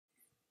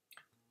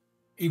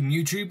even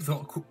YouTube.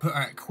 Thought I'd put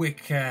out a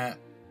quick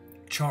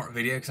chart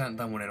video because I haven't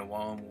done one in a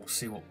while, and we'll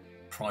see what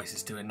price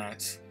is doing now.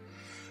 It's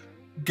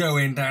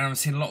going down. I've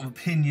seen a lot of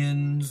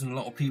opinions and a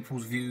lot of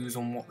people's views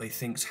on what they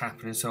think's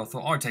happening, so I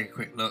thought I'd take a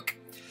quick look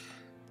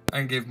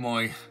and give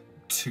my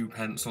 2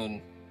 pence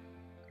on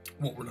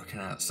what we're looking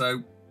at.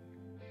 So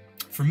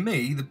for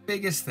me, the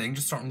biggest thing,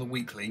 just starting the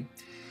weekly,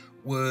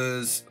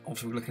 was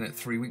obviously we're looking at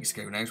 3 weeks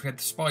ago now. So we had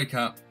the spike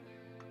up.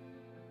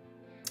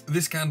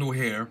 This candle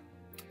here,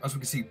 as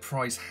we can see,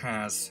 price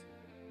has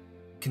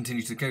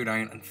continued to go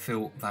down and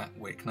fill that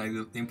wick. Now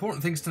the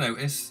important things to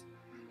notice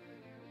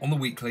on the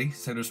weekly,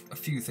 so there's a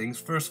few things.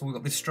 First of all, we've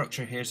got this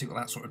structure here, so you've got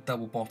that sort of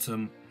double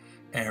bottom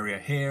area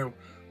here.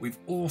 We've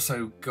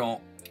also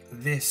got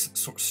this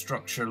sort of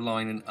structure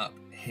lining up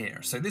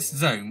here. So this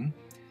zone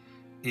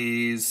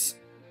is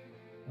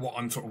what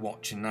I'm sort of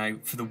watching now.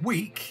 For the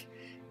week,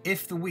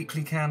 if the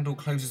weekly candle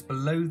closes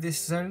below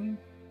this zone,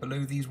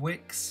 below these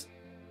wicks,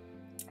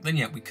 then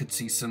yeah, we could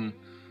see some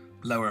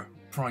lower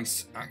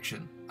price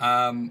action.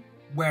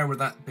 Where would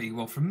that be?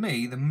 Well, for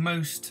me, the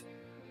most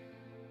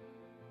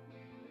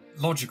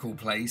logical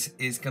place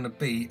is going to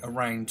be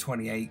around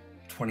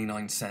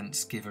 28-29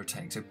 cents, give or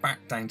take. So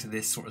back down to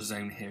this sort of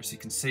zone here. So you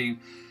can see,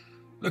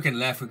 looking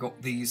left, we've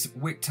got these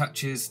wick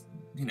touches,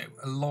 you know,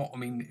 a lot. I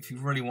mean, if you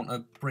really want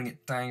to bring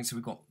it down, so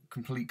we've got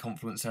complete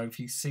confluence there. If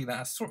you see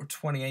that, it's sort of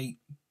 28,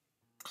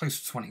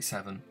 close to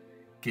 27,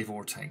 give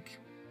or take.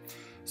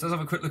 So let's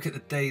have a quick look at the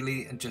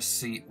daily and just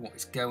see what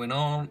is going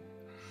on.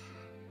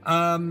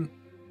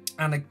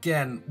 And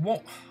again,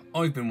 what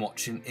I've been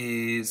watching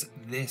is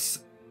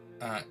this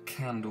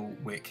candle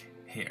wick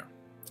here.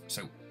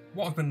 So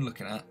what I've been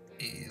looking at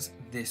is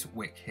this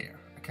wick here,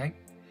 okay?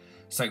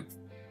 So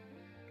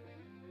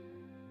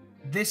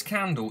this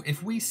candle,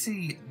 if we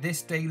see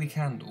this daily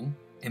candle,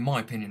 in my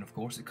opinion, of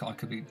course, I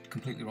could be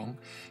completely wrong,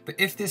 but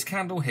if this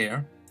candle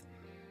here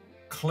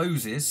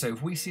closes, so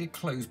if we see it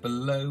close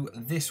below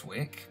this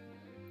wick,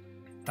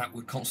 that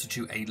would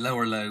constitute a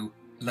lower low,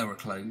 lower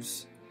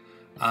close,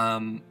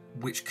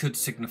 which could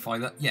signify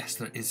that, yes,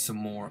 there is some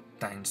more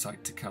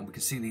downside to come. We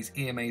can see these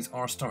EMAs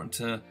are starting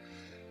to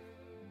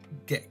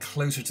get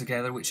closer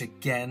together, which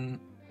again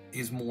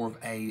is more of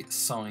a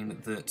sign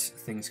that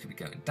things could be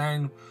going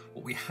down.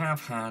 What we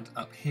have had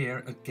up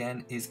here,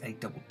 again, is a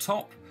double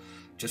top,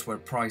 just where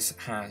price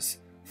has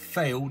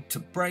failed to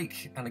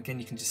break. And again,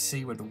 you can just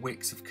see where the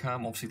wicks have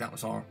come. Obviously, that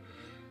was our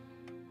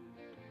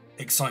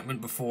excitement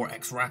before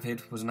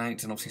X-Rapid was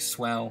announced, and obviously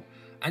Swell.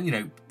 And, you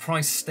know,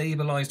 price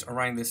stabilized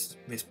around this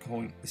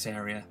point, this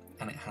area,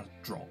 and it has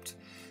dropped.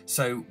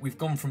 So we've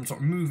gone from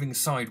sort of moving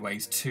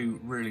sideways to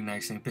really now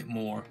seeing a bit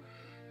more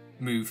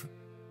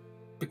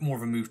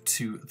of a move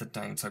to the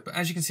downside. But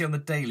as you can see on the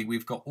daily,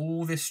 we've got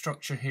all this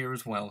structure here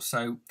as well.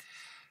 So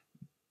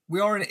we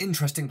are in an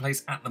interesting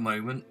place at the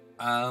moment.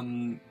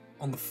 On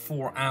the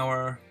 4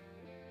 hour,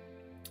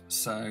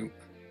 so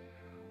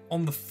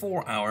on the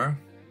 4 hour,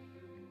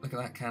 look at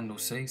that candle,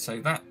 see? So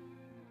that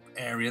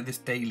area, this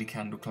daily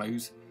candle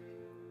close,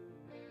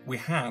 we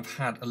have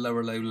had a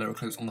lower low, lower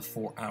close on the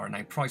 4 hour.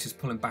 Now price is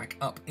pulling back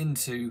up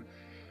into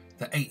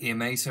the 8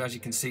 EMA. So as you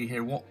can see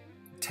here, what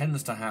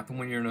tends to happen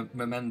when you're in a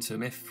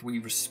momentum, if we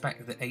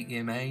respect the 8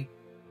 EMA,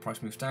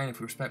 price moves down. If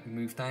we respect, we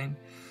move down.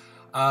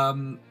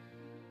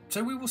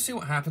 So we will see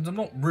what happens. I'm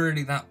not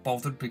really that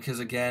bothered because,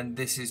 again,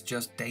 this is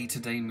just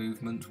day-to-day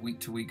movements,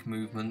 week-to-week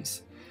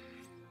movements.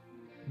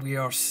 We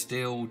are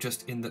still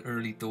just in the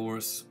early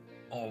doors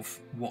of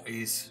what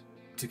is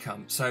to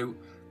come. So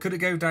could it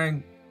go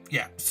down?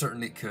 Yeah,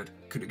 certainly it could.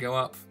 Could it go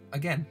up?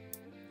 Again,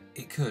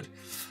 it could.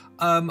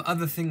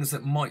 Other things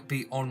that might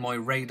be on my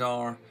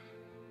radar,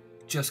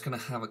 just going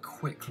to have a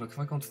quick look. If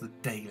I go onto the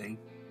daily,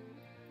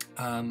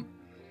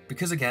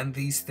 because again,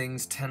 these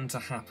things tend to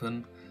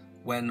happen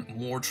when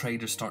more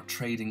traders start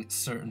trading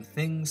certain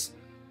things,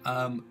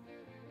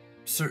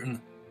 certain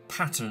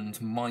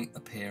patterns might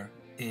appear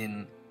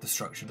in the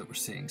structure that we're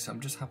seeing. So I'm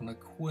just having a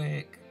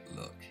quick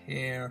look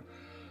here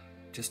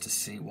just to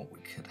see what we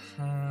could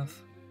have.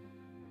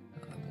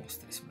 And then what's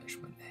this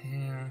measurement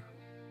here?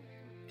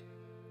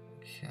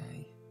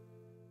 Okay.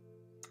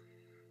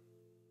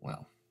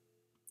 Well,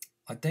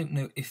 I don't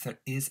know if there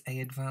is a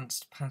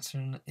advanced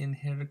pattern in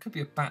here. There could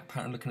be a back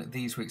pattern looking at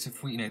these weeks.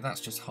 If we, you know,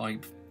 that's just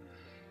hype.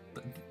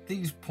 But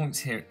these points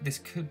here, this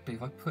could be,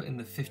 if I put in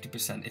the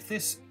 50%,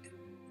 if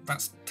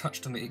that's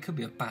touched on it could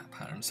be a back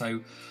pattern.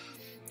 So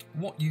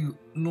what you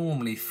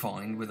normally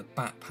find with a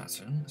back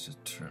pattern, let's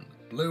just turn the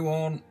blue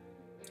on.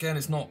 Again,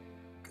 it's not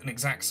an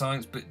exact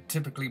science, but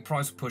typically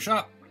price will push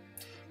up,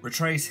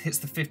 retrace, hits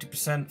the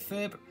 50%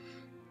 fib,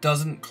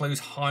 doesn't close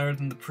higher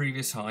than the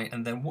previous high,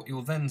 and then what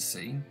you'll then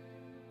see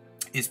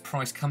is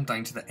price come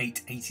down to the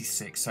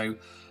 886. So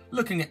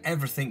looking at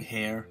everything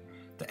here,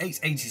 the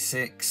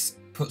 886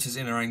 puts us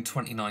in around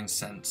 29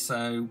 cents.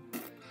 So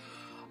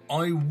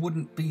I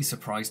wouldn't be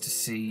surprised to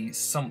see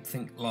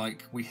something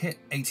like we hit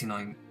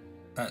 29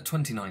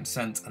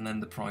 cents and then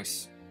the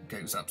price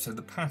goes up. So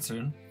the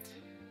pattern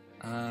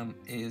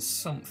is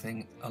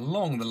something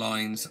along the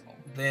lines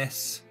of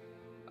this.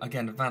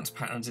 Again, advanced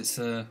patterns, it's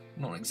not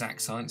an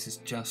exact science, it's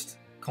just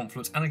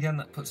Confluence, and again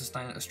that puts us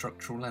down at a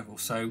structural level.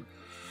 So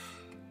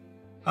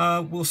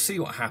we'll see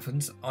what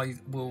happens. I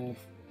will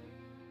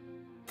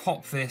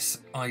pop this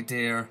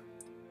idea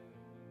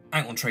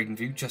out on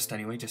TradingView just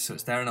so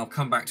it's there, and I'll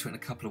come back to it in a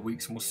couple of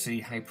weeks and we'll see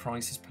how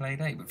prices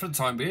played out. But for the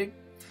time being,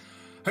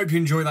 hope you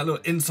enjoy that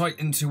little insight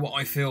into what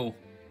I feel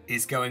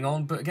is going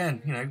on. But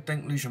again, you know,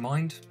 don't lose your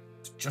mind.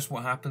 It's just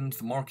what happens.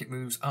 The market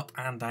moves up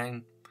and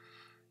down.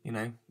 You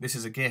know, this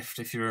is a gift.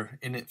 If you're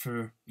in it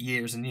for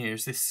years and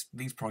years,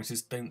 these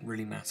prices don't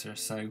really matter.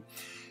 So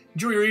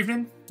enjoy your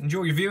evening,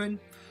 enjoy your viewing,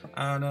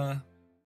 and